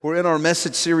We're in our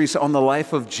message series on the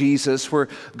life of Jesus. We're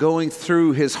going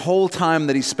through his whole time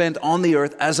that he spent on the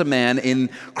earth as a man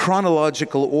in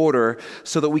chronological order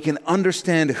so that we can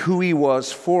understand who he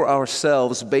was for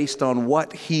ourselves based on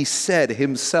what he said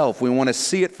himself. We want to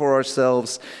see it for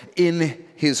ourselves in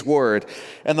his word.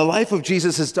 And the life of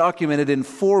Jesus is documented in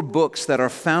 4 books that are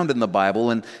found in the Bible,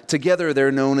 and together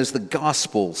they're known as the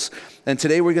Gospels. And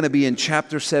today we're going to be in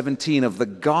chapter 17 of the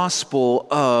Gospel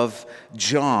of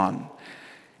John.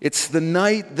 It's the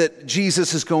night that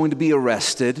Jesus is going to be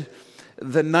arrested,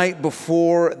 the night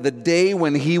before the day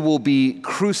when he will be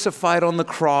crucified on the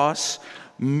cross,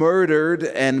 murdered,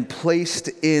 and placed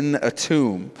in a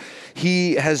tomb.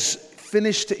 He has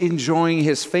finished enjoying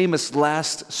his famous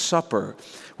Last Supper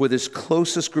with his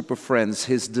closest group of friends,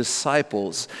 his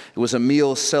disciples. It was a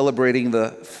meal celebrating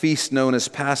the feast known as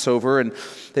Passover, and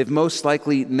they've most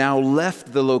likely now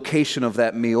left the location of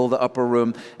that meal, the upper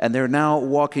room, and they're now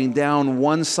walking down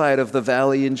one side of the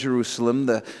valley in Jerusalem,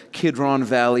 the Kidron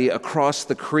Valley, across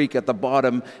the creek at the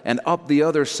bottom, and up the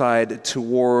other side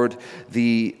toward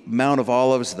the Mount of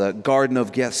Olives, the Garden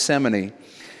of Gethsemane.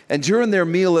 And during their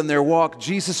meal and their walk,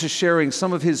 Jesus is sharing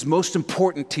some of his most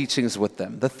important teachings with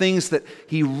them, the things that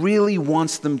he really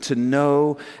wants them to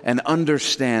know and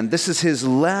understand. This is his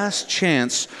last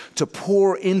chance to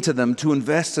pour into them, to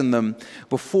invest in them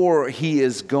before he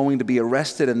is going to be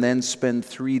arrested and then spend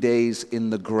 3 days in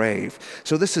the grave.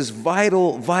 So this is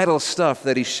vital, vital stuff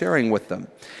that he's sharing with them.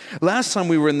 Last time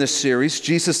we were in this series,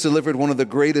 Jesus delivered one of the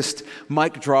greatest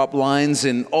mic drop lines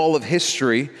in all of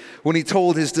history when he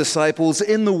told his disciples,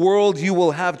 "In the world you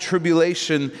will have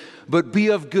tribulation, but be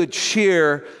of good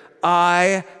cheer.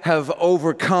 I have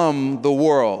overcome the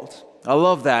world." I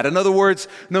love that. In other words,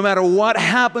 no matter what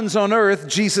happens on earth,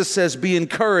 Jesus says, be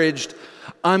encouraged.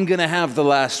 I'm going to have the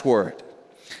last word.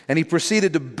 And he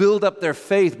proceeded to build up their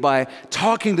faith by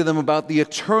talking to them about the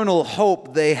eternal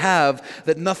hope they have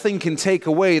that nothing can take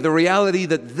away. The reality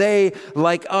that they,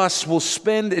 like us, will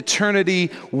spend eternity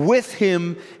with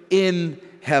him in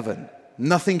heaven.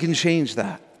 Nothing can change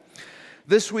that.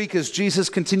 This week, as Jesus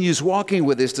continues walking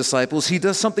with his disciples, he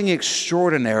does something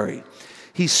extraordinary.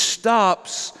 He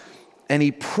stops and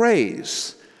he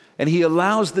prays. And he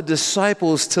allows the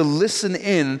disciples to listen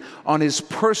in on his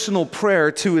personal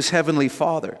prayer to his heavenly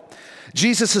Father.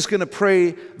 Jesus is going to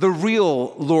pray the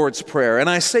real Lord's Prayer. And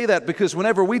I say that because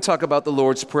whenever we talk about the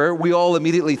Lord's Prayer, we all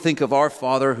immediately think of our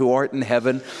Father who art in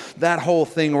heaven, that whole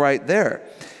thing right there.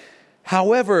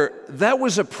 However, that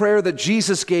was a prayer that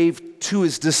Jesus gave to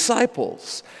his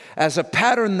disciples as a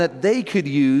pattern that they could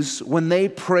use when they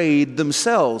prayed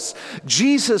themselves.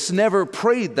 Jesus never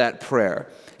prayed that prayer.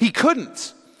 He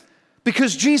couldn't.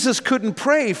 Because Jesus couldn't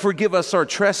pray, "Forgive us our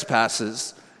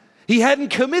trespasses." He hadn't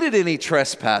committed any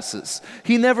trespasses.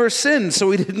 He never sinned, so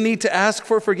he didn't need to ask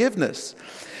for forgiveness.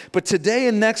 But today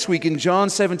and next week in John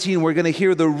 17, we're going to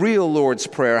hear the real Lord's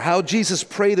Prayer, how Jesus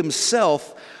prayed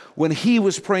himself when he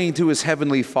was praying to his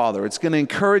heavenly Father. It's going to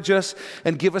encourage us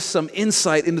and give us some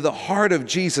insight into the heart of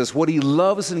Jesus, what he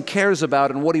loves and cares about,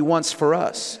 and what he wants for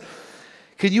us.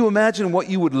 Can you imagine what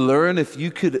you would learn if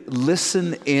you could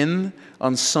listen in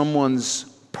on someone's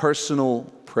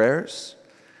personal prayers?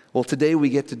 Well, today we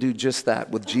get to do just that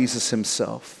with Jesus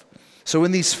himself. So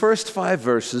in these first 5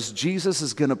 verses, Jesus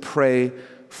is going to pray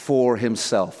for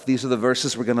himself. These are the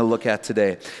verses we're going to look at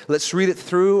today. Let's read it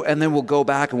through and then we'll go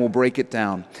back and we'll break it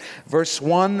down. Verse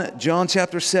 1, John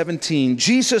chapter 17.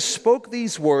 Jesus spoke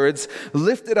these words,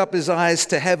 lifted up his eyes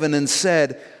to heaven and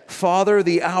said, "Father,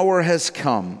 the hour has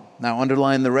come." Now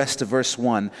underline the rest of verse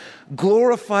 1.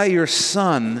 "Glorify your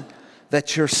Son,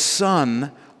 that your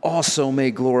Son also may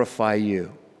glorify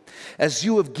you. As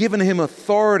you have given him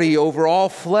authority over all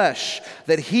flesh,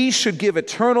 that he should give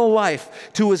eternal life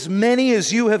to as many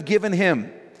as you have given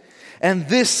him. And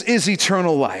this is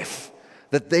eternal life,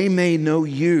 that they may know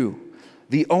you,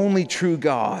 the only true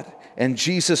God, and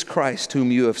Jesus Christ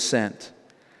whom you have sent.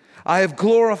 I have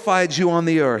glorified you on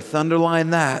the earth."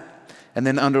 Underline that. And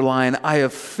then underline, "I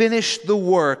have finished the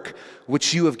work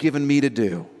which you have given me to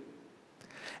do.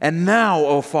 And now,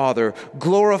 O Father,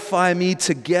 glorify me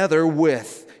together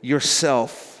with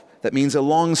yourself." That means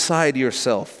alongside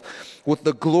yourself. "With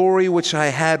the glory which I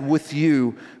had with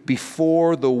you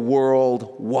before the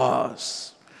world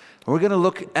was." We're going to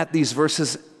look at these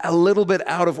verses a little bit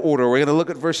out of order. We're going to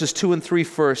look at verses 2 and 3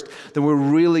 first. Then we're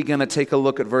really going to take a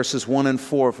look at verses 1 and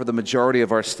 4 for the majority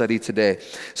of our study today.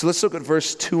 So let's look at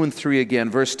verse 2 and 3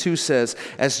 again. Verse 2 says,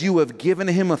 "As you have given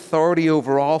him authority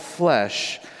over all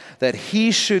flesh, that he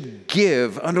should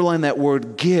give," underline that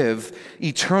word, give,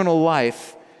 "eternal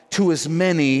life to as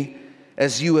many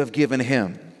as you have given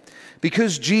him."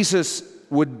 Because Jesus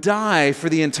would die for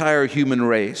the entire human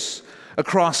race.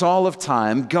 Across all of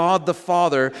time, God the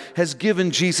Father has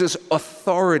given Jesus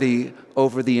authority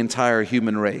over the entire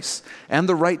human race and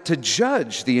the right to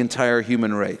judge the entire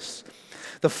human race.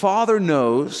 The Father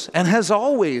knows and has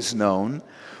always known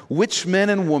which men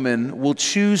and women will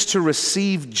choose to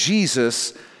receive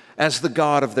Jesus as the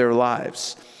God of their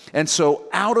lives. And so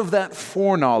out of that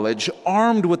foreknowledge,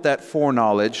 armed with that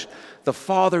foreknowledge, the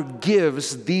Father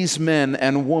gives these men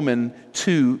and women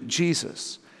to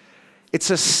Jesus. It's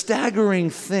a staggering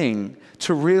thing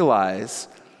to realize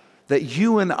that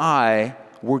you and I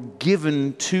were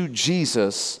given to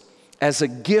Jesus as a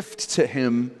gift to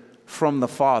him from the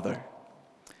Father.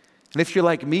 And if you're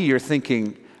like me, you're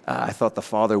thinking, I thought the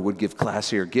Father would give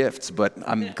classier gifts, but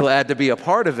I'm glad to be a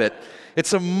part of it.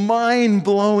 It's a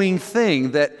mind-blowing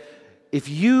thing that if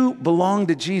you belong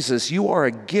to Jesus, you are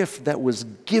a gift that was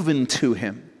given to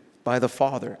him by the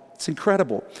Father. It's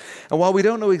incredible. And while we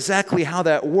don't know exactly how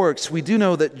that works, we do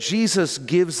know that Jesus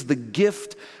gives the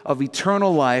gift of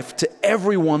eternal life to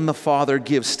everyone the Father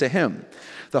gives to him.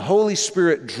 The Holy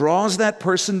Spirit draws that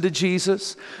person to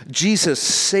Jesus. Jesus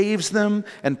saves them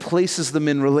and places them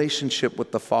in relationship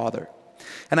with the Father.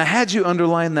 And I had you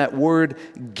underline that word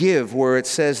give, where it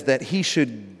says that he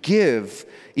should give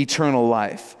eternal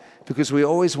life. Because we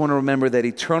always want to remember that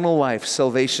eternal life,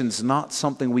 salvation, is not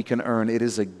something we can earn. It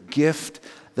is a gift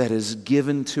that is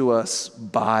given to us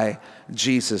by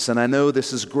Jesus. And I know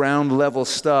this is ground level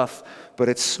stuff, but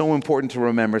it's so important to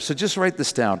remember. So just write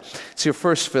this down. It's your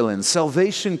first fill-in.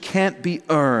 Salvation can't be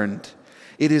earned.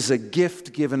 It is a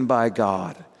gift given by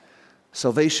God.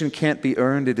 Salvation can't be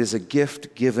earned. It is a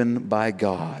gift given by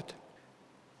God.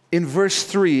 In verse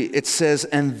 3, it says,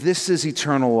 and this is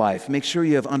eternal life. Make sure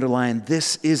you have underlined,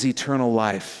 this is eternal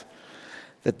life.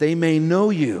 That they may know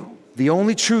you, the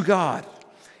only true God,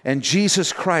 and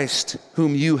Jesus Christ,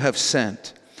 whom you have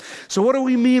sent. So what do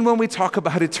we mean when we talk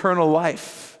about eternal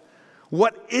life?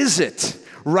 What is it?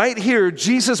 Right here,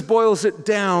 Jesus boils it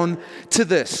down to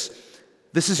this.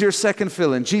 This is your second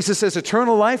fill-in. Jesus says,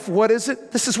 eternal life, what is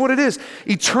it? This is what it is.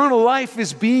 Eternal life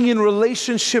is being in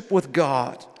relationship with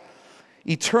God.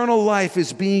 Eternal life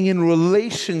is being in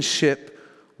relationship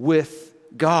with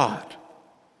God.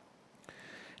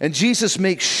 And Jesus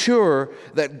makes sure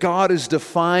that God is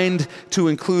defined to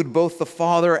include both the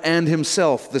Father and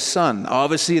himself, the Son.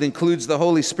 Obviously, it includes the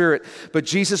Holy Spirit, but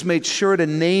Jesus made sure to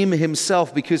name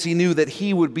himself because he knew that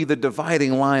he would be the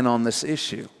dividing line on this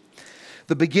issue.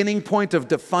 The beginning point of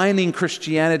defining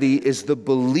Christianity is the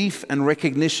belief and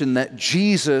recognition that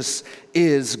Jesus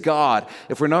is God.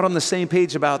 If we're not on the same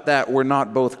page about that, we're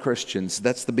not both Christians.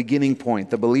 That's the beginning point,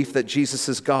 the belief that Jesus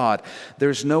is God.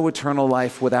 There's no eternal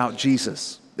life without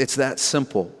Jesus. It's that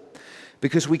simple.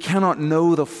 Because we cannot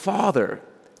know the Father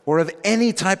or have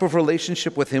any type of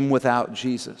relationship with him without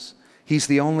Jesus. He's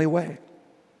the only way.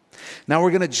 Now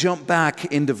we're going to jump back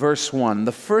into verse 1.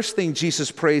 The first thing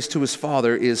Jesus prays to his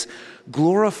Father is,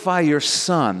 glorify your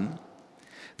Son,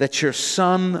 that your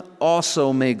Son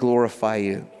also may glorify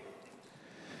you.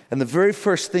 And the very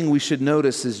first thing we should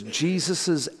notice is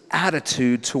Jesus'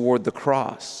 attitude toward the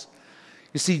cross.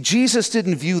 You see, Jesus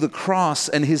didn't view the cross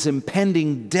and his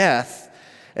impending death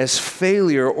as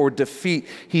failure or defeat.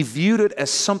 He viewed it as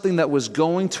something that was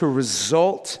going to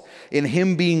result in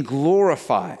him being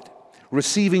glorified,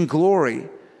 receiving glory,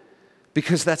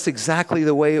 because that's exactly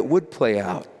the way it would play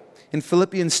out. In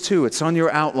Philippians 2, it's on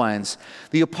your outlines,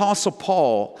 the Apostle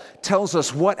Paul tells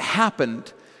us what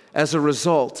happened as a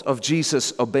result of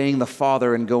Jesus obeying the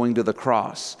Father and going to the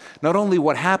cross. Not only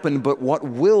what happened, but what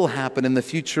will happen in the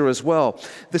future as well.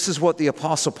 This is what the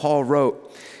Apostle Paul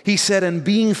wrote. He said, and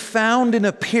being found in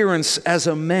appearance as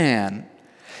a man,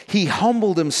 he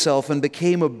humbled himself and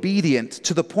became obedient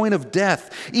to the point of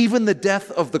death, even the death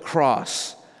of the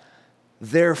cross.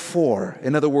 Therefore,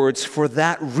 in other words, for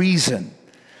that reason,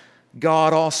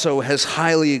 God also has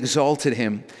highly exalted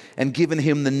him and given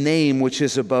him the name which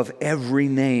is above every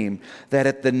name, that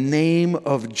at the name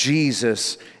of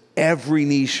Jesus every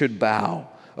knee should bow,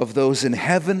 of those in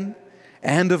heaven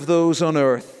and of those on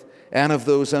earth and of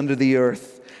those under the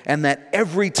earth, and that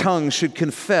every tongue should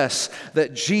confess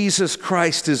that Jesus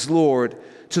Christ is Lord,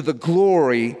 to the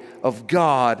glory of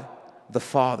God the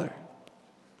Father.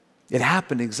 It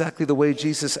happened exactly the way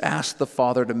Jesus asked the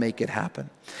Father to make it happen.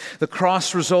 The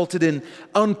cross resulted in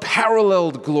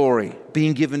unparalleled glory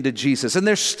being given to Jesus. And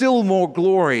there's still more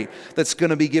glory that's going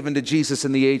to be given to Jesus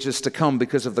in the ages to come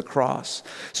because of the cross.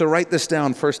 So write this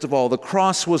down, first of all. The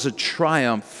cross was a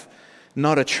triumph,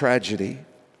 not a tragedy.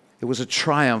 It was a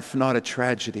triumph, not a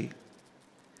tragedy.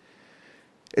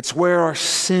 It's where our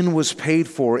sin was paid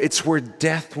for. It's where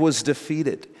death was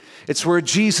defeated. It's where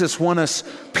Jesus won us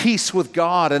peace with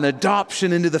God and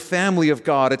adoption into the family of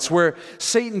God. It's where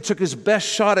Satan took his best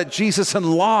shot at Jesus and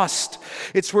lost.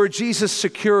 It's where Jesus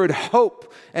secured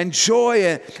hope and joy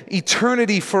and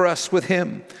eternity for us with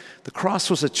him. The cross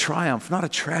was a triumph, not a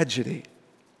tragedy.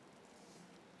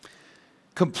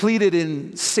 Completed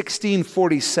in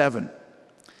 1647,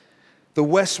 the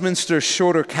Westminster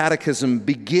Shorter Catechism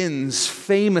begins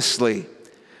famously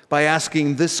by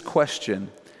asking this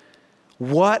question: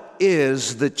 what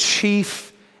is the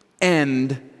chief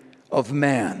end of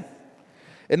man?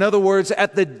 In other words,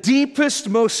 at the deepest,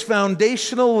 most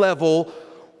foundational level,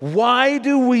 why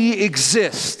do we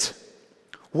exist?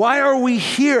 Why are we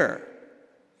here?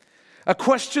 A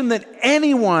question that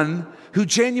anyone who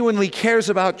genuinely cares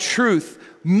about truth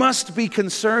must be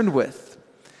concerned with.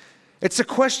 It's a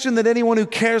question that anyone who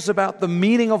cares about the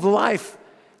meaning of life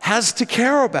has to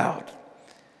care about.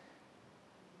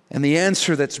 And the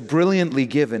answer that's brilliantly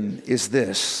given is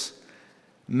this: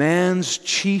 man's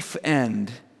chief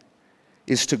end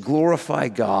is to glorify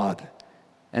God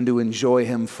and to enjoy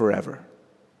him forever.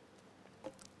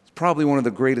 It's probably one of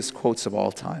the greatest quotes of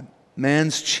all time.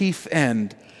 Man's chief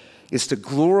end is to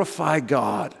glorify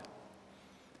God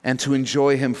and to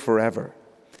enjoy him forever.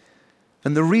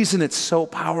 And the reason it's so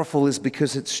powerful is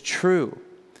because it's true.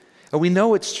 And we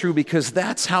know it's true because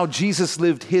that's how Jesus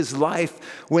lived his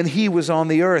life when he was on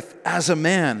the earth as a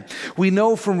man. We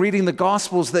know from reading the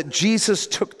Gospels that Jesus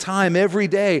took time every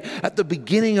day at the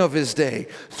beginning of his day,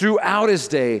 throughout his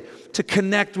day, to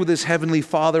connect with his heavenly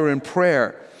Father in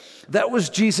prayer. That was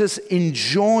Jesus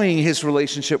enjoying his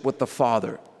relationship with the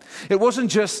Father. It wasn't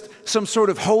just some sort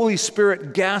of Holy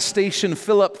Spirit gas station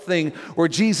fill-up thing where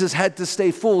Jesus had to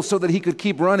stay full so that he could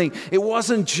keep running. It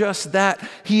wasn't just that.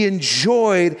 He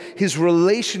enjoyed his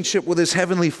relationship with his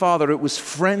heavenly Father. It was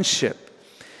friendship.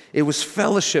 It was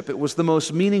fellowship. It was the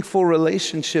most meaningful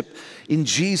relationship in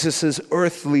Jesus'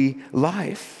 earthly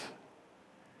life.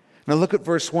 Now look at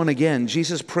verse 1 again.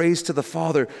 Jesus prays to the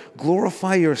Father,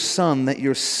 "Glorify your Son, that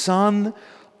your Son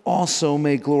also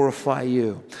may glorify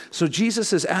you." So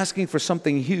Jesus is asking for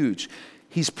something huge.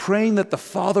 He's praying that the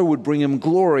Father would bring him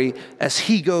glory as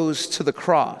he goes to the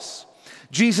cross.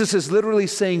 Jesus is literally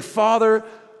saying, "Father,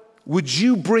 would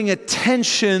you bring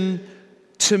attention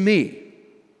to me?"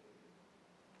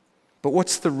 But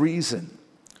what's the reason?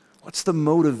 What's the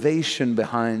motivation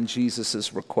behind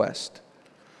Jesus' request?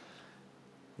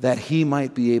 That he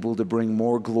might be able to bring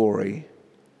more glory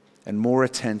and more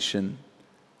attention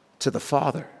to the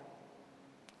Father.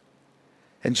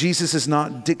 And Jesus is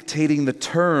not dictating the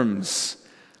terms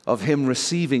of him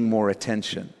receiving more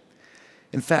attention.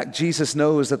 In fact, Jesus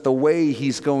knows that the way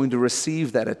he's going to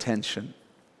receive that attention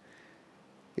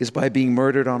is by being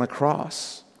murdered on a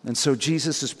cross. And so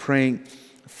Jesus is praying,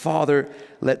 "Father,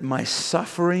 let my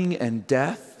suffering and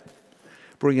death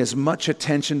bring as much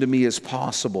attention to me as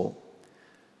possible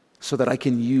so that I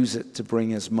can use it to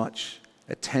bring as much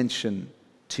attention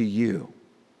to you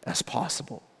as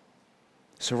possible."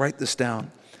 So write this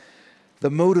down. The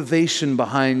motivation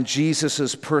behind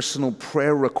Jesus' personal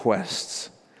prayer requests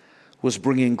was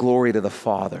bringing glory to the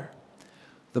Father.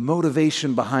 The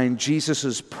motivation behind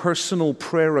Jesus' personal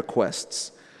prayer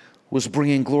requests was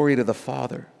bringing glory to the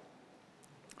Father.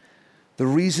 The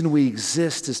reason we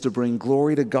exist is to bring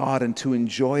glory to God and to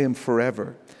enjoy him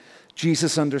forever.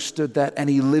 Jesus understood that, and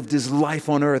he lived his life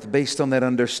on earth based on that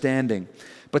understanding.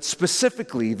 But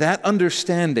specifically, that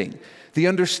understanding, the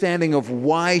understanding of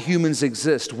why humans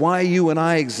exist, why you and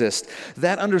I exist,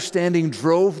 that understanding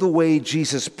drove the way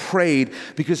Jesus prayed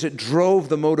because it drove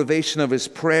the motivation of his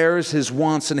prayers, his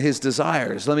wants, and his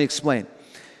desires. Let me explain.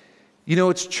 You know,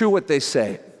 it's true what they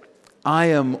say. I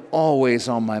am always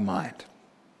on my mind.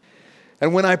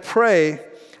 And when I pray,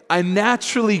 I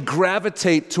naturally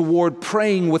gravitate toward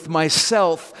praying with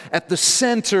myself at the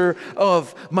center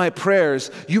of my prayers.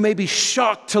 You may be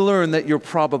shocked to learn that you're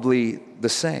probably the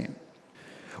same.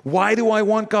 Why do I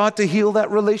want God to heal that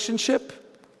relationship?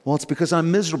 Well, it's because I'm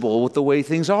miserable with the way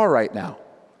things are right now.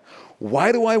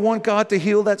 Why do I want God to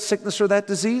heal that sickness or that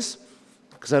disease?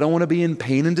 Because I don't want to be in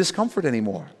pain and discomfort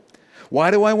anymore.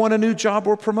 Why do I want a new job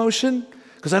or promotion?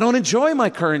 Because I don't enjoy my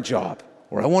current job,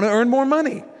 or I want to earn more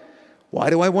money. Why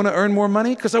do I want to earn more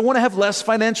money? Because I want to have less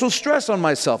financial stress on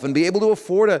myself and be able to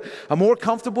afford a more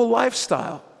comfortable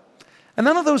lifestyle. And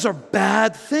none of those are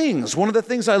bad things. One of the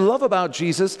things I love about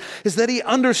Jesus is that he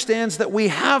understands that we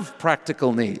have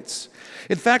practical needs.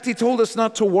 In fact, he told us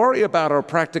not to worry about our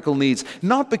practical needs,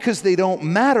 not because they don't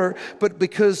matter, but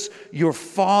because your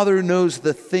Father knows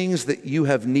the things that you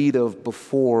have need of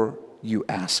before you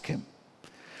ask him.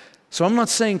 So I'm not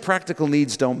saying practical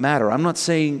needs don't matter. I'm not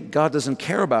saying God doesn't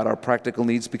care about our practical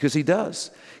needs, because He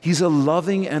does. He's a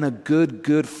loving and a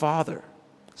good Father.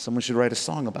 Someone should write a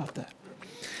song about that.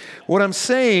 What I'm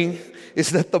saying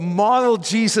is that the model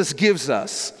Jesus gives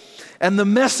us and the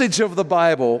message of the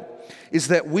Bible is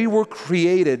that we were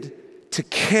created to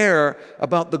care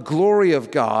about the glory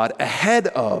of God ahead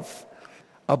of,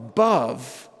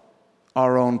 above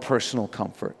our own personal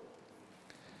comfort.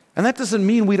 And that doesn't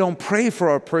mean we don't pray for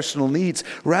our personal needs.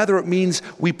 Rather, it means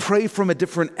we pray from a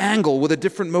different angle, with a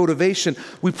different motivation.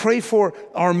 We pray for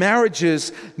our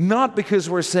marriages not because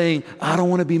we're saying, I don't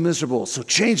want to be miserable, so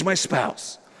change my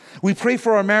spouse. We pray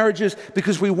for our marriages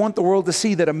because we want the world to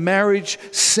see that a marriage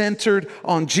centered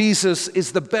on Jesus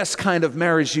is the best kind of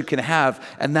marriage you can have,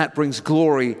 and that brings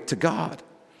glory to God.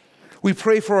 We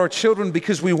pray for our children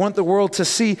because we want the world to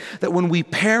see that when we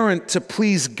parent to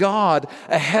please God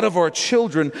ahead of our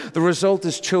children, the result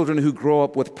is children who grow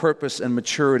up with purpose and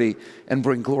maturity and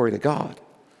bring glory to God.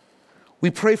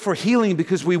 We pray for healing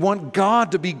because we want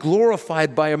God to be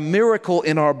glorified by a miracle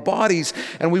in our bodies,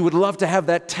 and we would love to have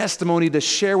that testimony to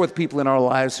share with people in our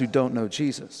lives who don't know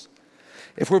Jesus.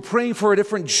 If we're praying for a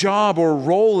different job or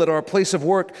role at our place of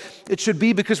work, it should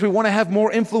be because we want to have more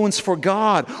influence for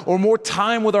God or more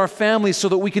time with our families so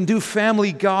that we can do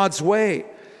family God's way.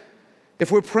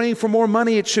 If we're praying for more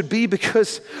money, it should be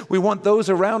because we want those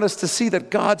around us to see that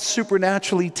God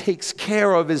supernaturally takes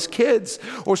care of His kids,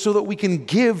 or so that we can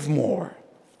give more.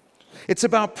 It's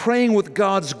about praying with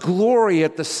God's glory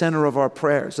at the center of our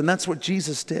prayers, and that's what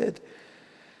Jesus did.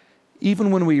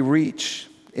 Even when we reach,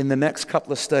 in the next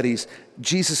couple of studies,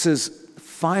 Jesus'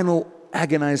 final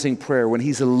agonizing prayer when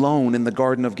He's alone in the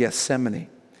Garden of Gethsemane,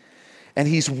 and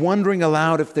He's wondering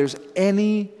aloud if there's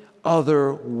any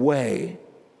other way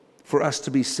for us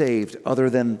to be saved other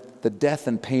than the death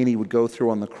and pain He would go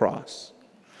through on the cross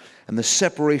and the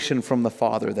separation from the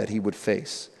Father that He would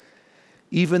face.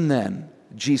 Even then,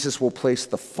 Jesus will place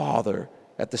the Father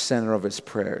at the center of His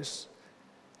prayers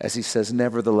as He says,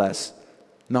 nevertheless,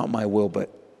 not my will,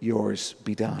 but yours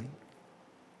be done.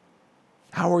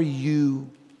 How are you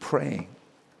praying?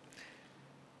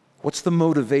 What's the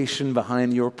motivation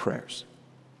behind your prayers?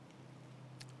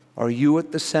 Are you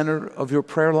at the center of your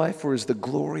prayer life, or is the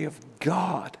glory of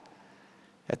God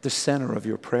at the center of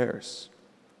your prayers?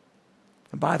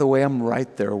 And by the way, I'm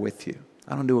right there with you.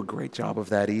 I don't do a great job of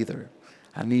that either.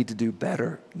 I need to do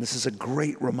better. And this is a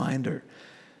great reminder.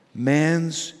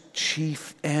 Man's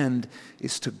chief end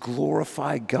is to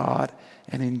glorify God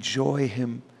and enjoy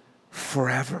Him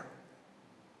forever.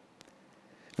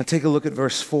 Now take a look at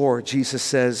verse 4. Jesus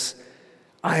says,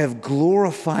 I have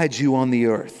glorified you on the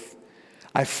earth.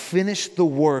 I finished the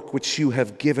work which you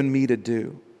have given me to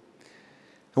do.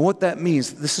 And what that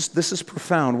means, this is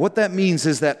profound. What that means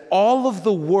is that all of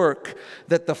the work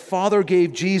that the Father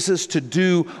gave Jesus to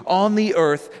do on the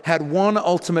earth had one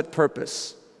ultimate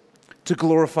purpose: to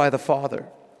glorify the Father.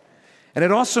 And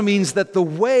it also means that the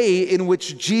way in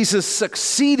which Jesus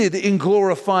succeeded in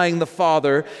glorifying the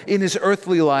Father in His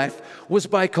earthly life was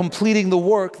by completing the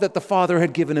work that the Father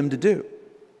had given Him to do.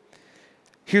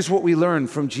 Here's what we learn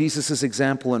from Jesus'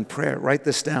 example in prayer. Write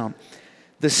this down.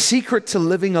 The secret to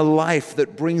living a life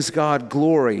that brings God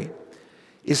glory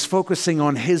is focusing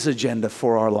on His agenda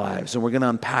for our lives. And we're going to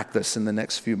unpack this in the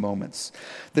next few moments.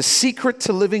 The secret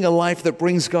to living a life that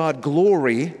brings God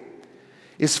glory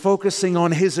is focusing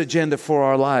on His agenda for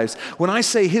our lives. When I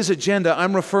say His agenda,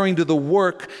 I'm referring to the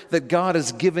work that God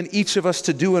has given each of us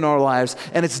to do in our lives,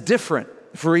 and it's different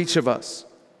for each of us.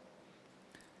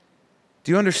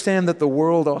 Do you understand that the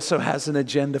world also has an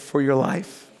agenda for your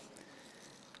life?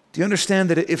 Do you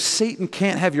understand that if Satan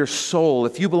can't have your soul,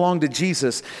 if you belong to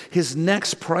Jesus, his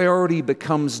next priority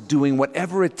becomes doing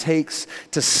whatever it takes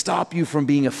to stop you from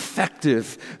being effective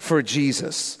for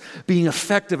Jesus, being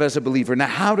effective as a believer. Now,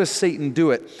 how does Satan do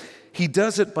it? He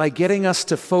does it by getting us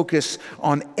to focus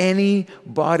on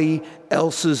anybody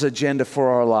else's agenda for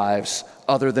our lives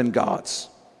other than God's.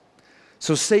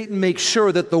 So Satan makes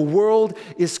sure that the world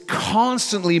is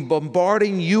constantly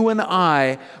bombarding you and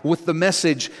I with the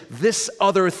message, this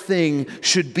other thing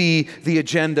should be the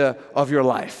agenda of your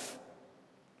life.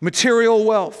 Material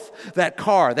wealth, that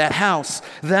car, that house,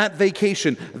 that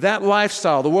vacation, that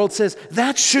lifestyle. The world says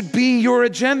that should be your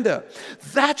agenda.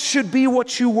 That should be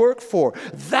what you work for.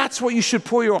 That's what you should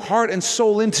pour your heart and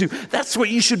soul into. That's what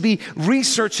you should be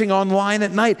researching online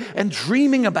at night and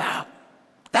dreaming about.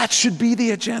 That should be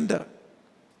the agenda.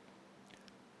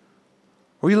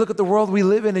 Or you look at the world we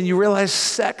live in and you realize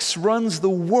sex runs the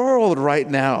world right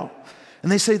now.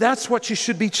 And they say that's what you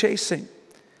should be chasing.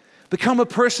 Become a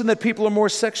person that people are more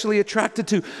sexually attracted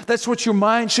to. That's what your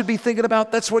mind should be thinking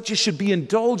about. That's what you should be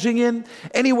indulging in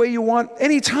any way you want,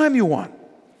 anytime you want.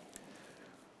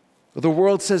 The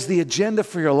world says the agenda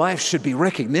for your life should be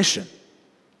recognition.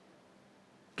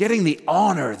 Getting the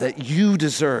honor that you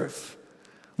deserve.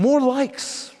 More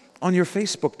likes on your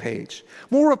Facebook page.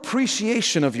 More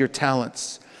appreciation of your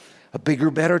talents. A bigger,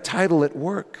 better title at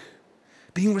work.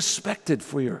 Being respected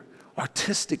for your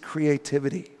artistic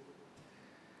creativity.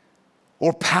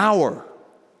 Or power.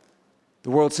 The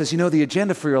world says, the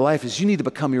agenda for your life is you need to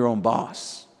become your own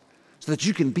boss so that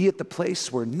you can be at the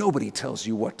place where nobody tells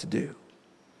you what to do.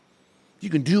 You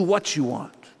can do what you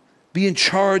want. Be in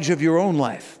charge of your own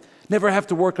life. Never have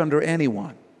to work under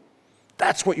anyone.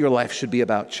 That's what your life should be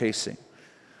about chasing.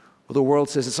 Well, the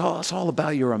world says it's all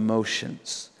about your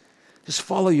emotions. Just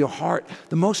follow your heart.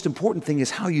 The most important thing is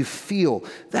how you feel.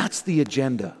 That's the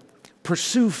agenda.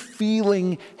 Pursue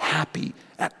feeling happy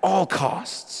at all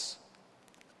costs.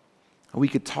 We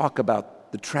could talk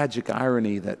about the tragic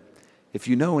irony that if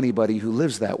you know anybody who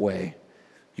lives that way,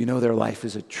 you know their life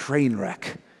is a train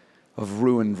wreck of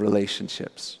ruined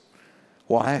relationships.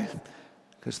 Why?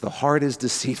 Because the heart is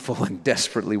deceitful and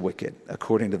desperately wicked,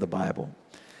 according to the Bible.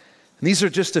 And these are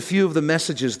just a few of the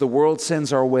messages the world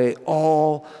sends our way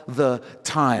all the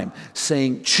time,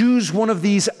 saying, choose one of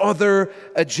these other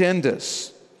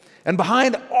agendas. And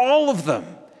behind all of them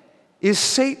is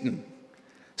Satan,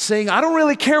 saying, I don't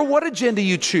really care what agenda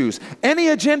you choose, any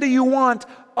agenda you want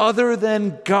other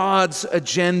than God's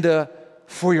agenda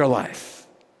for your life.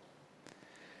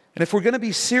 And if we're going to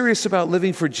be serious about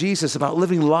living for Jesus, about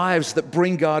living lives that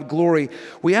bring God glory,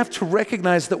 we have to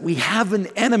recognize that we have an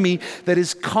enemy that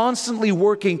is constantly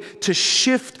working to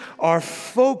shift our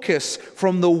focus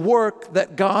from the work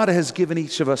that God has given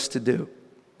each of us to do.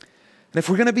 And if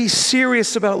we're going to be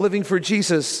serious about living for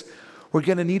Jesus, we're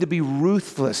going to need to be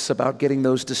ruthless about getting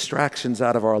those distractions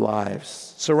out of our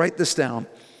lives. So write this down.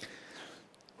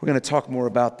 We're going to talk more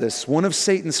about this. One of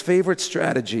Satan's favorite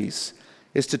strategies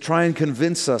is to try and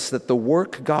convince us that the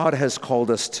work God has called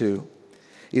us to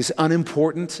is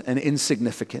unimportant and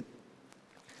insignificant.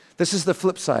 This is the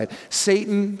flip side.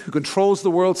 Satan, who controls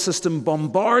the world system,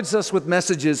 bombards us with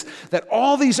messages that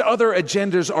all these other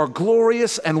agendas are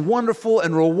glorious and wonderful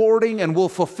and rewarding and will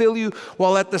fulfill you,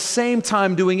 while at the same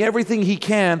time doing everything he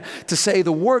can to say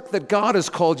the work that God has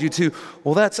called you to,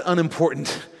 well, that's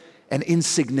unimportant and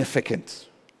insignificant.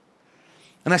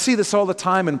 And I see this all the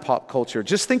time in pop culture.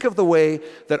 Just think of the way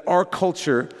that our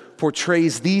culture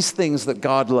portrays these things that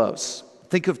God loves.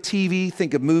 Think of TV,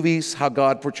 think of movies, how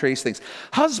God portrays things.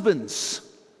 Husbands,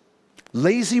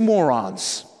 lazy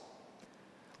morons.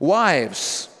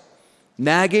 Wives,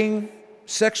 nagging,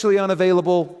 sexually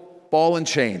unavailable, ball and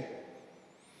chain.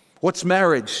 What's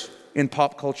marriage in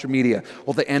pop culture media?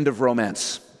 Well, the end of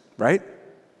romance, right?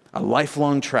 A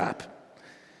lifelong trap.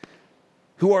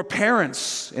 Who are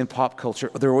parents in pop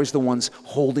culture? They're always the ones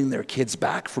holding their kids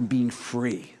back from being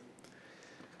free.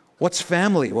 What's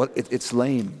family? Well, it's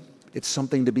lame. It's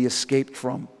something to be escaped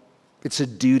from. It's a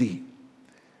duty.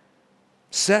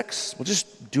 Sex, well,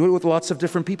 just do it with lots of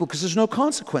different people because there's no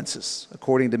consequences,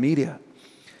 according to media.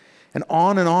 And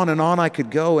on and on and on I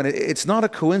could go. And it's not a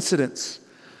coincidence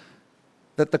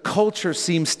that the culture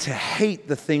seems to hate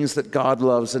the things that God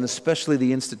loves, and especially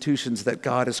the institutions that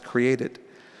God has created.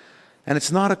 And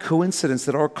it's not a coincidence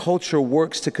that our culture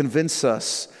works to convince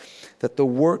us that the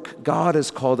work God has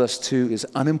called us to is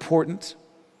unimportant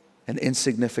and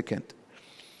insignificant.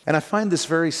 And I find this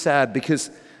very sad because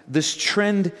this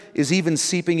trend is even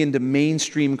seeping into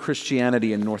mainstream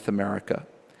Christianity in North America.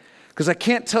 Because I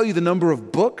can't tell you the number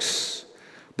of books,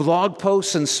 blog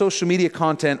posts, and social media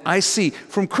content I see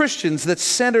from Christians that's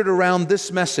centered around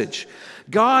this message.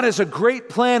 God has a great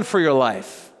plan for your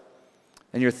life.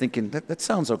 And you're thinking, that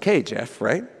sounds okay, Jeff,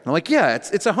 right? I'm like, yeah,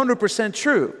 it's 100%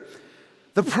 true.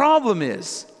 The problem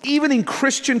is, even in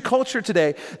Christian culture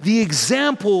today, the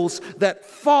examples that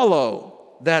follow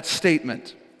that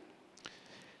statement,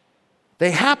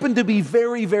 they happen to be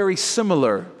very, very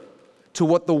similar to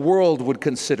what the world would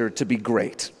consider to be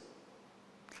great.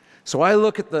 So I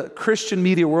look at the Christian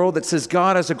media world that says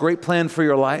God has a great plan for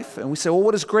your life, and we say, well,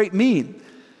 what does great mean?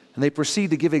 And they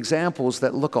proceed to give examples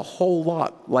that look a whole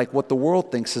lot like what the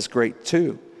world thinks is great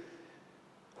too.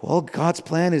 Well, God's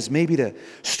plan is maybe to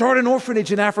start an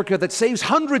orphanage in Africa that saves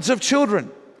hundreds of children.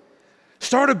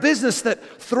 Start a business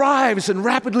that thrives and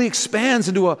rapidly expands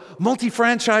into a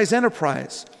multi-franchise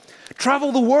enterprise.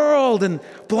 Travel the world and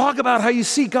blog about how you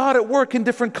see God at work in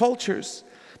different cultures.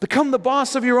 Become the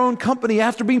boss of your own company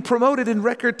after being promoted in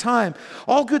record time.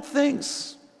 All good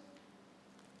things.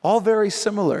 All very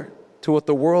similar to what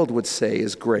the world would say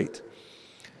is great.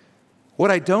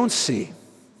 What I don't see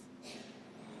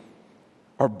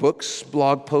are books,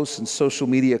 blog posts, and social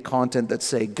media content that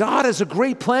say, God has a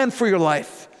great plan for your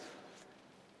life.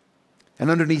 And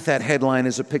underneath that headline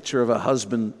is a picture of a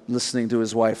husband listening to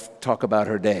his wife talk about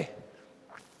her day.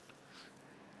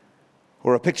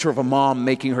 Or a picture of a mom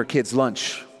making her kids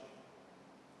lunch.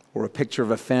 Or a picture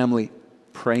of a family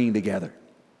praying together.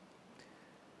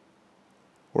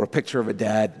 Or a picture of a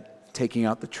dad taking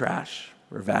out the trash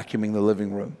or vacuuming the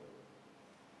living room.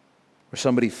 Or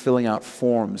somebody filling out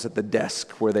forms at the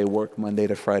desk where they work Monday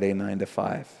to Friday, 9 to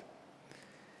 5.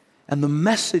 And the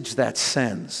message that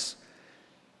sends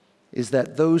is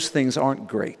that those things aren't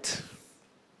great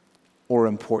or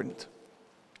important.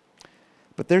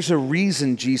 But there's a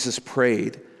reason Jesus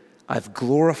prayed, I've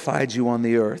glorified you on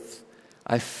the earth.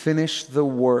 I've finished the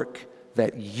work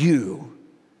that you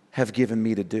have given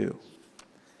me to do.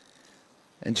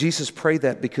 And Jesus prayed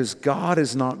that because God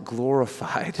is not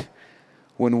glorified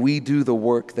when we do the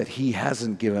work that He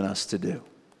hasn't given us to do.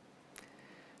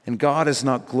 And God is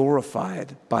not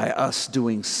glorified by us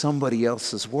doing somebody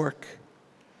else's work.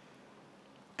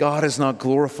 God is not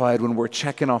glorified when we're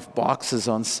checking off boxes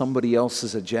on somebody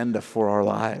else's agenda for our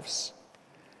lives.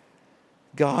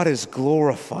 God is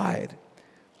glorified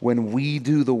when we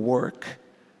do the work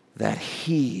that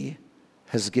He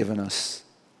has given us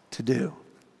to do.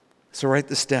 So write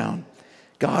this down.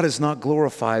 God is not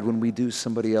glorified when we do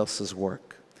somebody else's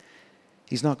work.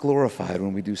 He's not glorified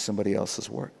when we do somebody else's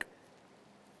work.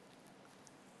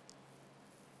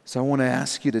 So I want to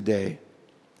ask you today,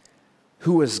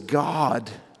 who has God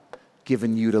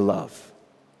given you to love?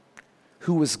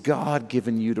 Who has God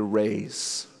given you to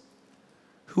raise?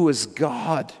 Who has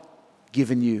God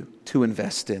given you to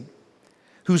invest in?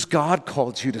 Who's God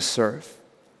called you to serve?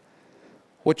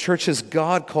 What church has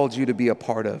God called you to be a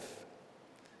part of?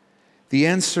 The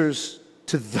answers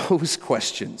to those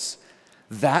questions,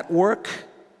 that work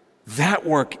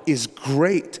is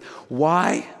great.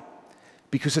 Why?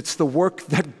 Because it's the work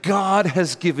that God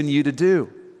has given you to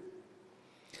do.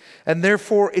 And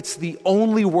therefore, it's the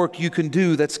only work you can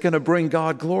do that's going to bring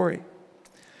God glory.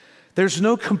 There's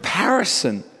no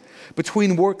comparison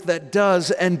between work that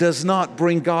does and does not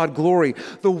bring God glory.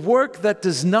 The work that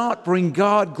does not bring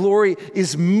God glory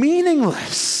is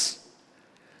meaningless.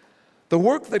 The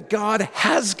work that God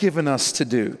has given us to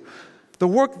do, the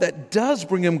work that does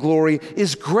bring Him glory,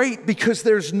 is great because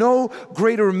there's no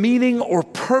greater meaning or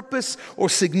purpose or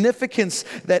significance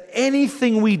that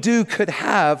anything we do could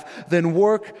have than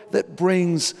work that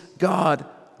brings God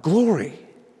glory.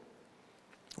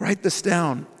 Write this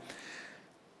down.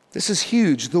 This is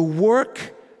huge. The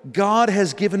work God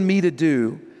has given me to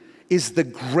do is the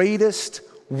greatest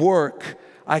work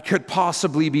I could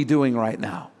possibly be doing right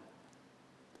now.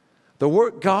 The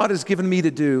work God has given me to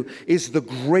do is the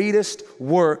greatest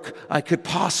work I could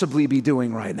possibly be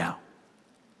doing right now.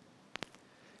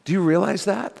 Do you realize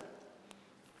that?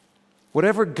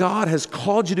 Whatever God has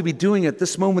called you to be doing at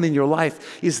this moment in your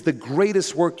life is the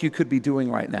greatest work you could be doing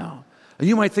right now. And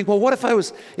you might think, well, what if I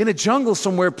was in a jungle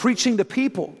somewhere preaching to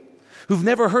people who've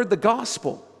never heard the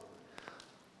gospel?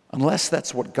 Unless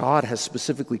that's what God has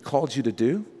specifically called you to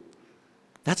do,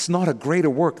 that's not a greater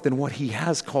work than what He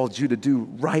has called you to do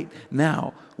right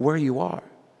now, where you are.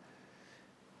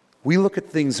 We look at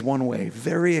things one way,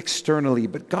 very externally,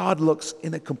 but God looks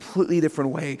in a completely different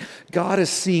way. God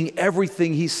is seeing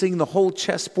everything. He's seeing the whole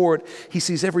chessboard. He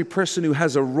sees every person who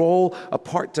has a role, a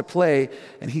part to play,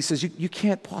 and He says, you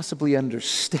can't possibly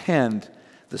understand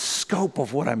the scope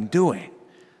of what I'm doing.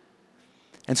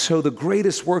 And so the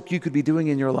greatest work you could be doing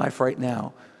in your life right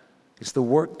now is the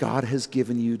work God has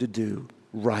given you to do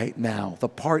right now, the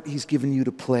part He's given you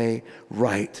to play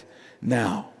right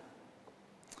now.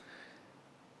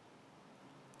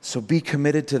 So be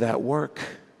committed to that work.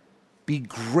 Be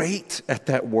great at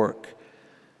that work.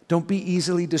 Don't be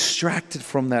easily distracted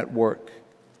from that work.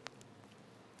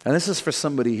 And this is for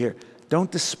somebody here.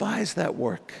 Don't despise that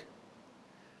work.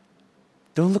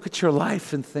 Don't look at your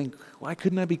life and think, why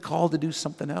couldn't I be called to do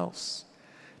something else?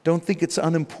 Don't think it's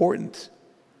unimportant.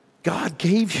 God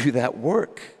gave you that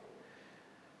work.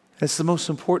 It's the most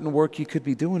important work you could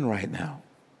be doing right now.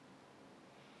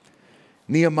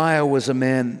 Nehemiah was a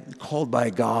man called by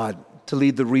God to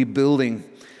lead the rebuilding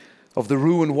of the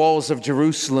ruined walls of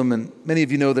Jerusalem, and many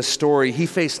of you know the story. He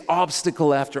faced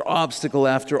obstacle after obstacle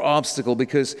after obstacle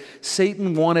because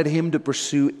Satan wanted him to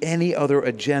pursue any other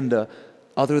agenda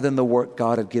other than the work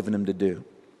God had given him to do.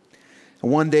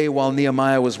 And one day while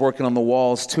Nehemiah was working on the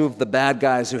walls, two of the bad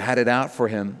guys who had it out for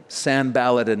him,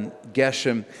 Sanballat and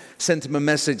Geshem, sent him a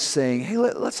message saying, hey,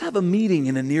 let's have a meeting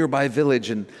in a nearby village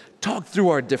and talk through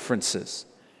our differences.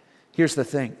 Here's the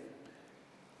thing.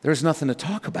 there's nothing to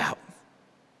talk about.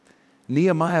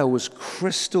 Nehemiah was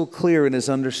crystal clear in his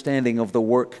understanding of the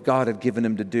work God had given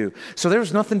him to do. So there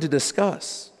was nothing to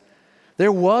discuss.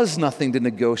 There was nothing to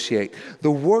negotiate.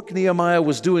 The work Nehemiah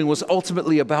was doing was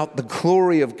ultimately about the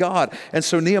glory of God. And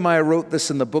so Nehemiah wrote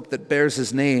this in the book that bears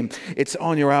his name. It's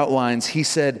on your outlines. He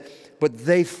said, "But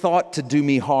they thought to do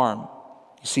me harm."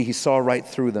 You see, he saw right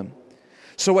through them.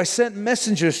 "So I sent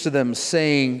messengers to them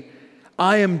saying,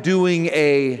 I am doing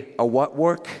a what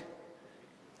work?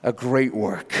 A great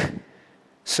work,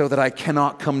 so that I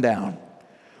cannot come down.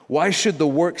 Why should the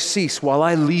work cease while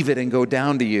I leave it and go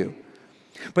down to you?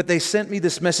 But they sent me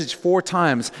this message 4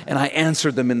 times, and I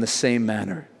answered them in the same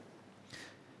manner."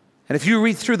 And if you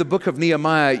read through the book of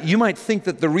Nehemiah, you might think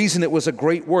that the reason it was a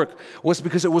great work was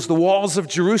because it was the walls of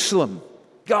Jerusalem,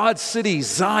 God's city,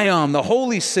 Zion, the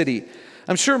holy city.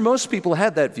 I'm sure most people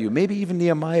had that view. Maybe even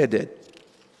Nehemiah did.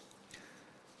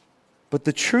 But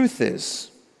the truth is,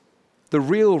 the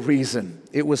real reason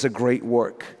it was a great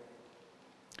work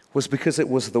was because it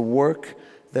was the work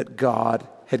that God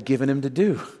had given him to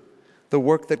do, the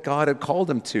work that God had called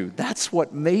him to. That's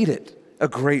what made it a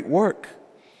great work.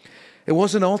 It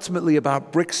wasn't ultimately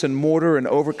about bricks and mortar and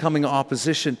overcoming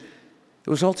opposition. It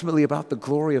was ultimately about the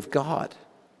glory of God.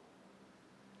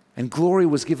 And glory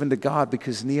was given to God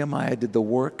because Nehemiah did the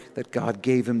work that God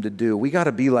gave him to do. We got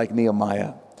to be like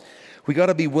Nehemiah. We got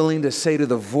to be willing to say to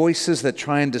the voices that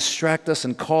try and distract us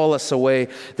and call us away,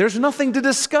 there's nothing to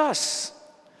discuss.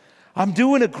 I'm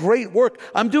doing a great work.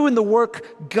 I'm doing the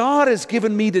work God has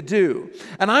given me to do.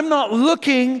 And I'm not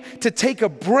looking to take a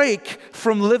break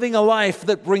from living a life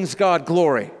that brings God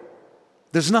glory.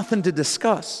 There's nothing to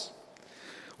discuss.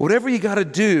 Whatever you got to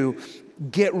do,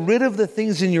 get rid of the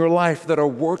things in your life that are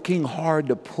working hard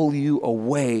to pull you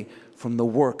away from the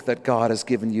work that God has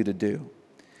given you to do.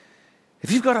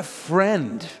 If you've got a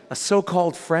friend, a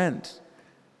so-called friend,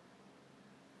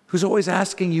 who's always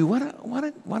asking you, why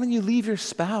don't you leave your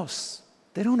spouse?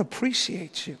 They don't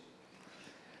appreciate you.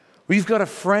 Or you've got a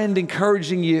friend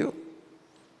encouraging you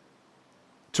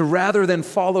to, rather than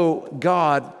follow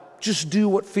God, just do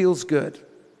what feels good.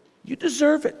 You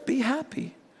deserve it. Be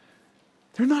happy.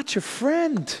 They're not your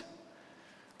friend.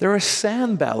 They're a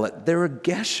Sanballat. They're a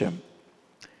Geshem.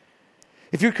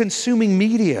 If you're consuming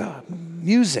media,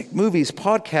 music, movies,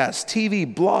 podcasts, TV,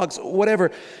 blogs, whatever,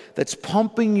 that's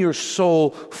pumping your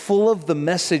soul full of the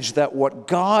message that what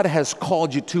God has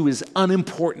called you to is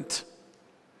unimportant,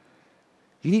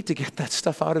 you need to get that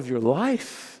stuff out of your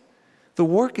life. The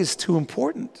work is too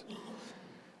important.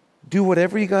 Do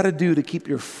whatever you got to do to keep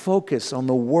your focus on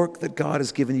the work that God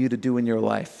has given you to do in your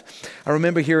life. I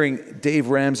remember hearing Dave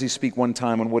Ramsey speak one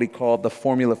time on what he called the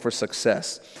formula for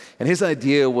success. And his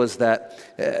idea was that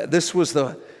this was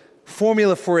the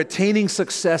formula for attaining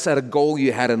success at a goal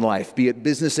you had in life, be it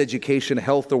business, education,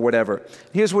 health, or whatever.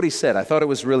 Here's what he said. I thought it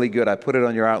was really good. I put it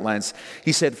on your outlines.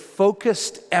 He said,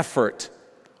 focused effort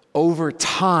over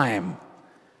time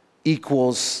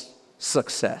equals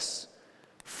success.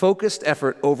 Focused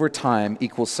effort over time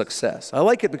equals success. I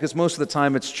like it because most of the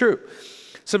time it's true.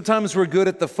 Sometimes we're good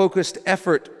at the focused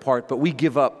effort part, but we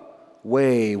give up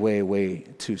way, way, way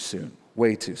too soon.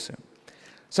 Way too soon.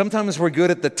 Sometimes we're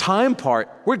good at the time part.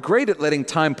 We're great at letting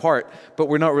time part, but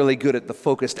we're not really good at the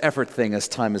focused effort thing as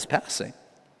time is passing.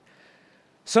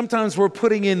 Sometimes we're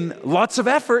putting in lots of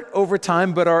effort over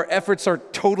time, but our efforts are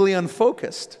totally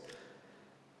unfocused.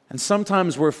 And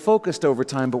sometimes we're focused over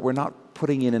time, but we're not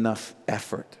putting in enough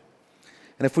effort.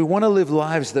 And if we want to live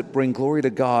lives that bring glory to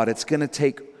God, it's going to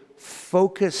take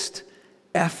focused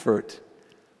effort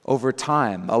over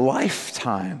time, a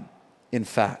lifetime, in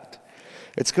fact.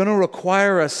 It's going to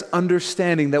require us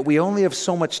understanding that we only have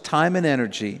so much time and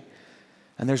energy,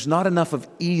 and there's not enough of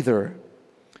either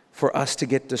for us to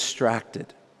get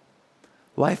distracted.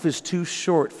 Life is too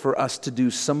short for us to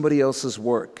do somebody else's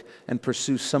work and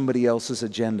pursue somebody else's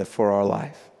agenda for our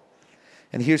life.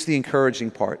 And here's the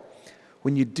encouraging part.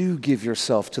 When you do give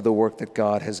yourself to the work that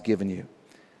God has given you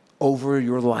over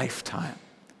your lifetime,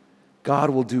 God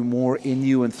will do more in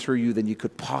you and through you than you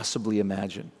could possibly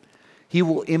imagine. He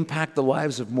will impact the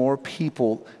lives of more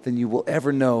people than you will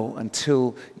ever know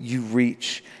until you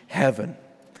reach heaven.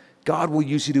 God will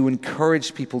use you to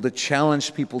encourage people, to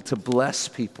challenge people, to bless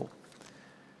people.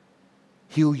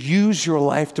 He'll use your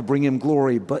life to bring Him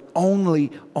glory, but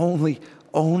only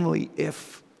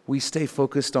if we stay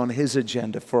focused on His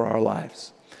agenda for our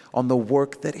lives, on the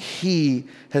work that He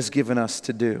has given us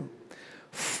to do.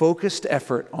 Focused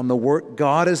effort on the work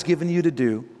God has given you to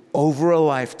do over a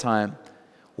lifetime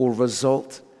will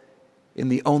result in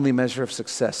the only measure of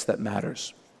success that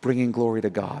matters, bringing glory to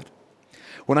God.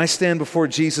 When I stand before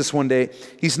Jesus one day,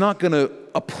 he's not going to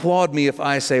applaud me if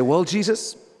I say, well,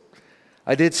 Jesus,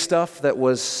 I did stuff that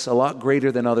was a lot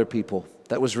greater than other people.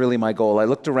 That was really my goal. I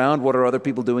looked around, what are other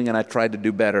people doing, and I tried to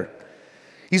do better.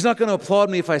 He's not going to applaud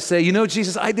me if I say,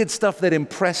 Jesus, I did stuff that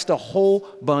impressed a whole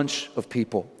bunch of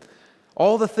people.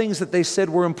 All the things that they said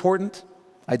were important,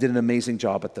 I did an amazing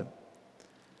job at them.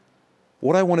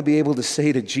 What I want to be able to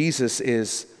say to Jesus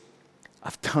is,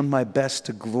 I've done my best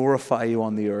to glorify you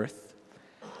on the earth.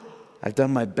 I've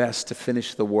done my best to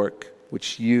finish the work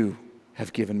which you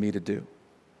have given me to do.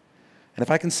 And if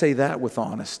I can say that with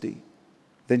honesty,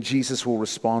 then Jesus will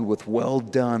respond with, well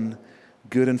done,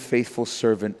 good and faithful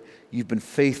servant. You've been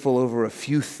faithful over a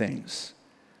few things.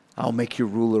 I'll make you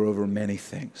ruler over many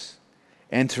things.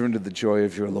 Enter into the joy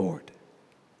of your Lord.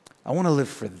 I want to live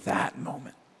for that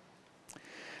moment.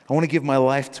 I want to give my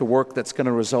life to work that's going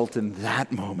to result in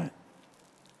that moment.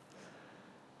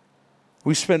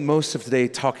 We spent most of today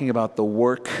talking about the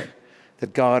work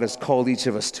that God has called each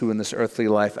of us to in this earthly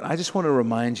life. And I just want to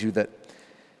remind you that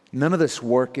none of this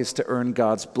work is to earn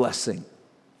God's blessing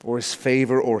or His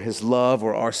favor or His love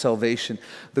or our salvation.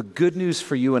 The good news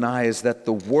for you and I is that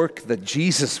the work that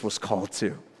Jesus was called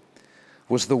to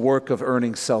was the work of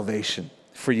earning salvation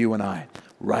for you and I,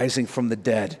 rising from the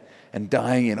dead and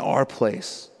dying in our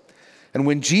place. And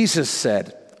when Jesus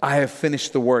said, I have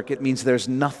finished the work, it means there's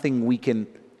nothing we can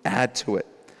add to it.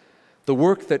 The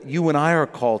work that you and I are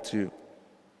called to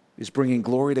is bringing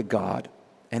glory to God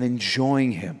and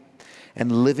enjoying Him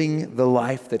and living the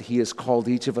life that He has called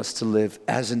each of us to live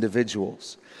as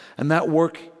individuals. And that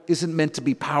work isn't meant to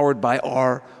be powered by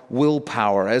our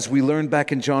willpower. As we learned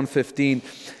back in John 15,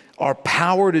 our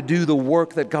power to do the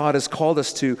work that God has called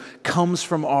us to comes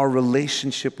from our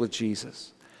relationship with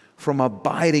Jesus, from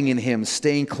abiding in Him,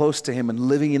 staying close to Him, and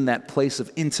living in that place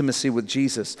of intimacy with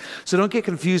Jesus. So don't get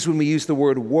confused when we use the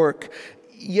word work.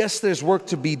 Yes, there's work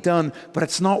to be done, but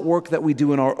it's not work that we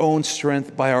do in our own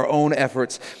strength, by our own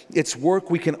efforts. It's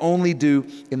work we can only do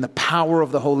in the power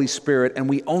of the Holy Spirit, and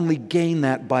we only gain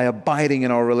that by abiding in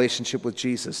our relationship with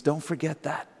Jesus. Don't forget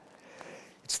that.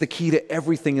 It's the key to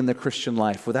everything in the Christian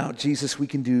life. Without Jesus, we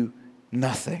can do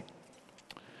nothing.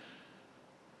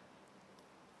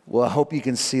 Well, I hope you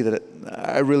can see that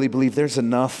I really believe there's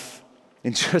enough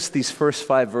in just these first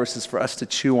 5 verses for us to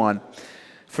chew on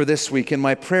for this week. And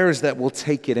my prayer is that we'll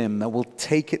take it in, that we'll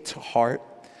take it to heart,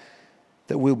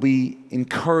 that we'll be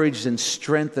encouraged and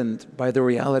strengthened by the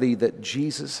reality that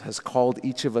Jesus has called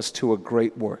each of us to a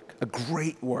great work, a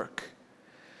great work.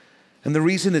 And the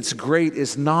reason it's great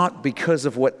is not because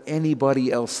of what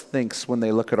anybody else thinks when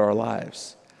they look at our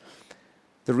lives.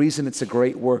 The reason it's a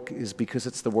great work is because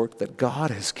it's the work that God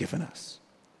has given us.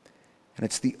 And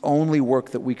it's the only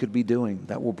work that we could be doing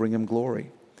that will bring Him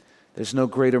glory. There's no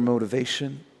greater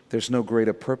motivation. There's no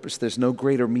greater purpose. There's no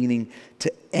greater meaning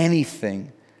to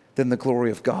anything than the glory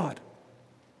of God.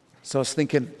 So I was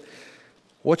thinking,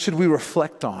 what should we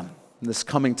reflect on in this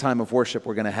coming time of worship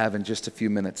we're going to have in just a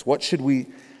few minutes? What should we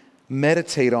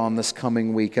meditate on this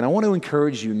coming week? And I want to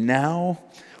encourage you now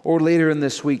or later in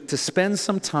this week to spend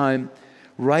some time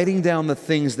writing down the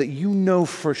things that you know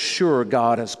for sure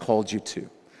God has called you to.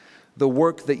 The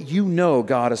work that you know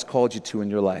God has called you to in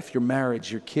your life, your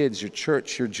marriage, your kids, your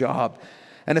church, your job.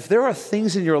 And if there are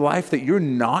things in your life that you're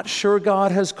not sure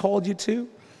God has called you to,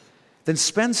 then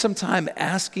spend some time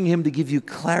asking Him to give you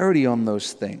clarity on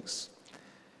those things.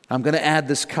 I'm going to add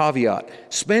this caveat.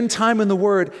 Spend time in the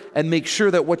Word and make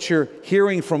sure that what you're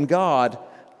hearing from God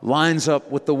lines up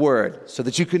with the Word so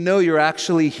that you can know you're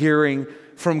actually hearing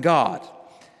from God.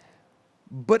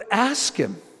 But ask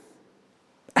Him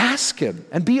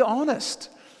and be honest.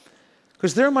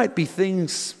 Because there might be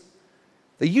things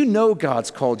that you know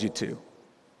God's called you to,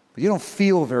 but you don't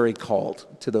feel very called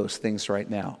to those things right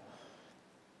now.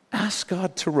 Ask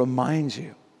God to remind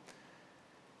you.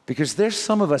 Because there's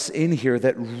some of us in here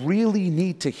that really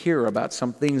need to hear about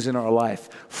some things in our life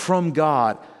from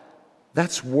God.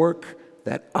 That's work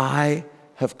that I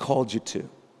have called you to.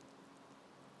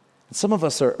 And some of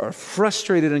us are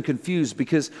frustrated and confused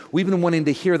because we've been wanting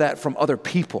to hear that from other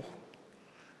people.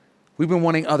 We've been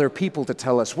wanting other people to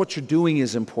tell us what you're doing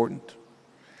is important.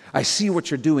 I see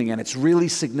what you're doing and it's really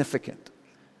significant.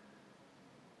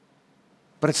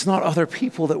 But it's not other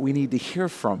people that we need to hear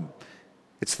from.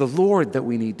 It's the Lord that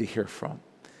we need to hear from.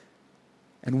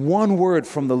 And one word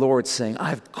from the Lord saying,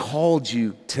 I've called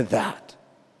you to that.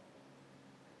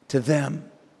 To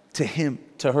them, to him,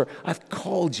 to her. I've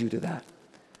called you to that.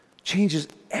 Changes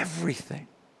everything.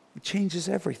 It changes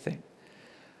everything.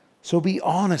 So be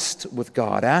honest with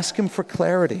God. Ask Him for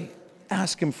clarity.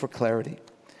 Ask Him for clarity.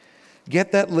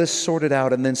 Get that list sorted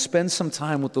out and then spend some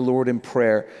time with the Lord in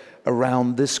prayer.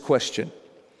 around this question.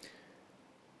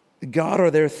 God,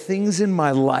 are there things in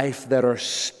my life that are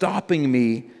stopping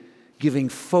me giving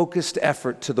focused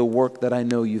effort to the work that I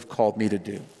know you've called me to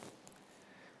do?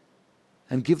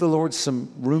 And give the Lord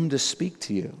some room to speak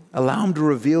to you. Allow him to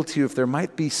reveal to you if there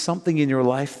might be something in your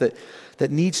life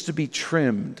that needs to be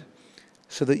trimmed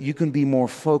so that you can be more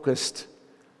focused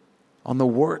on the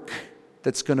work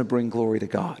that's going to bring glory to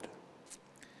God.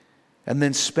 And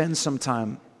then spend some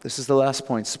time, this is the last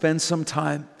point, spend some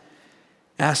time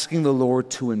asking the Lord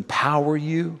to empower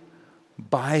you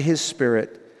by his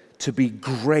Spirit to be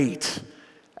great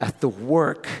at the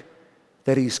work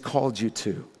that he's called you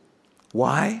to.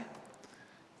 Why?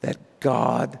 That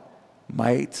God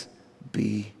might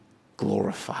be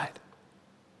glorified.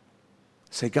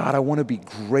 Say, God, I want to be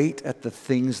great at the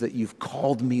things that you've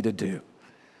called me to do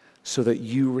so that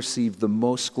you receive the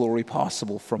most glory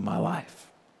possible from my life.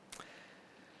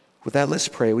 With that, let's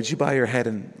pray. Would you bow your head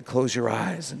and close your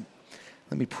eyes? And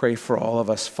let me pray for all of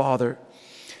us. Father,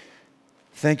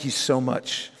 thank you so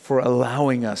much for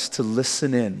allowing us to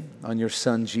listen in on your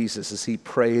son Jesus as he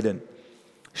prayed and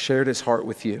shared his heart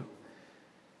with you.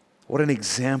 What an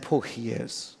example he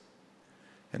is.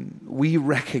 And we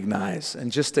recognize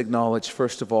and just acknowledge,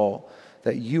 first of all,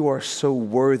 that you are so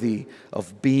worthy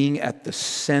of being at the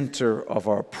center of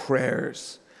our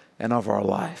prayers and of our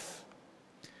life.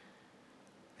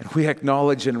 And we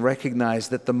acknowledge and recognize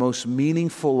that the most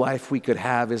meaningful life we could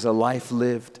have is a life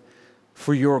lived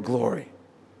for your glory.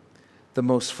 The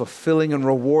most fulfilling and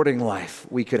rewarding life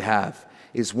we could have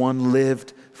is one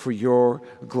lived for your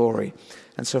glory.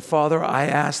 And so, Father, I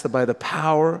ask that by the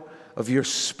power of your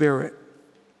Spirit,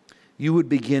 you would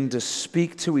begin to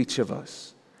speak to each of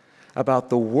us about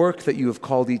the work that you have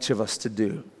called each of us to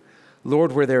do.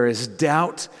 Lord, where there is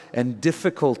doubt and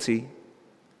difficulty,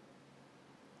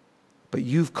 but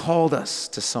you've called us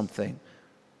to something,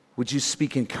 would you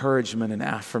speak encouragement and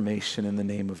affirmation in the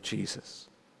name of Jesus?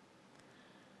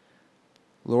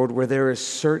 Lord, where there is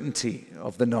certainty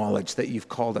of the knowledge that you've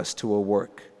called us to a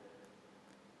work,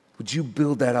 would you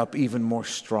build that up even more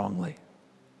strongly?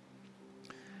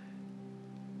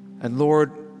 And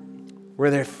Lord,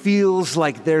 where there feels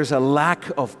like there's a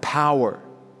lack of power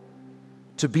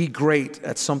to be great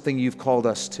at something you've called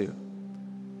us to,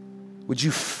 would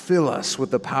you fill us with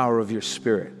the power of your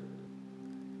Spirit?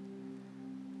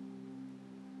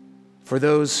 For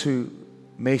those who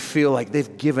may feel like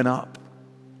they've given up,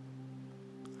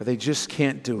 or they just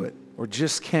can't do it, or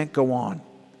just can't go on,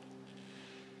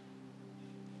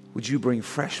 would you bring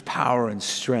fresh power and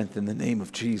strength in the name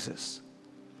of Jesus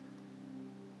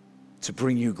to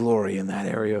bring you glory in that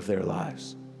area of their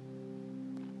lives?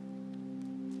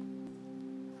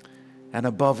 And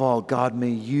above all, God,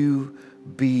 may you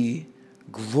be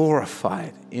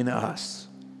glorified in us.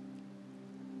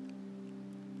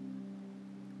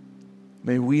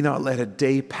 May we not let a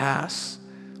day pass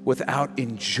without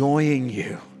enjoying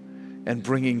you and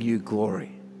bringing you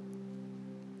glory.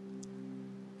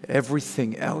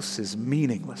 Everything else is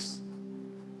meaningless.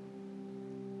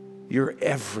 You're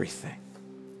everything.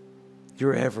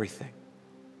 You're everything.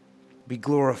 Be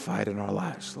glorified in our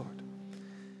lives, Lord.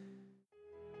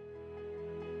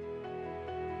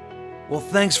 Well,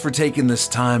 thanks for taking this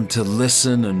time to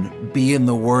listen and be in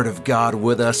the Word of God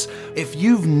with us. If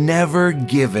you've never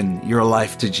given your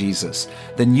life to Jesus,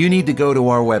 then you need to go to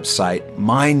our website,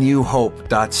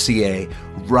 mynewhope.ca,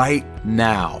 right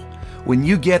now. When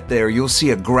you get there, you'll see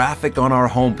a graphic on our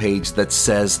homepage that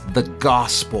says The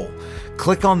Gospel.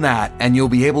 Click on that and you'll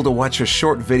be able to watch a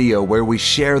short video where we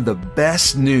share the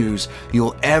best news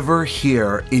you'll ever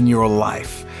hear in your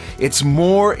life. It's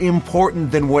more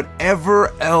important than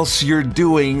whatever else you're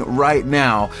doing right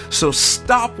now. So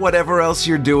stop whatever else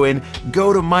you're doing,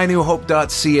 go to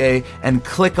mynewhope.ca and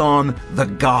click on The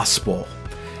Gospel.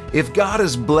 If God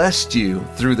has blessed you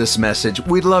through this message,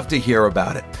 we'd love to hear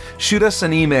about it. Shoot us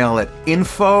an email at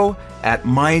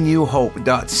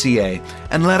info@mynewhope.ca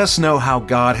and let us know how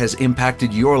God has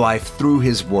impacted your life through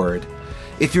His Word.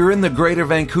 If you're in the greater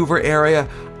Vancouver area,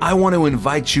 I want to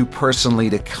invite you personally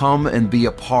to come and be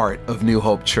a part of New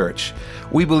Hope Church.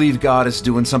 We believe God is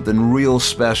doing something real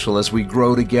special as we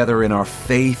grow together in our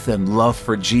faith and love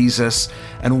for Jesus,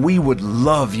 and we would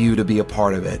love you to be a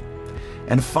part of it.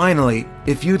 And finally,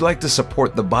 if you'd like to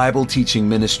support the Bible teaching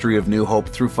ministry of New Hope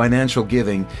through financial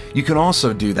giving, you can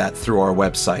also do that through our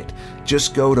website.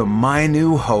 Just go to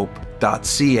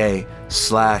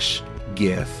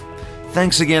mynewhope.ca/give.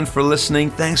 Thanks again for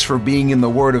listening. Thanks for being in the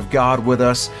Word of God with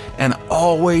us. And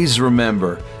always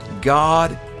remember,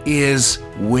 God is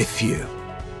with you.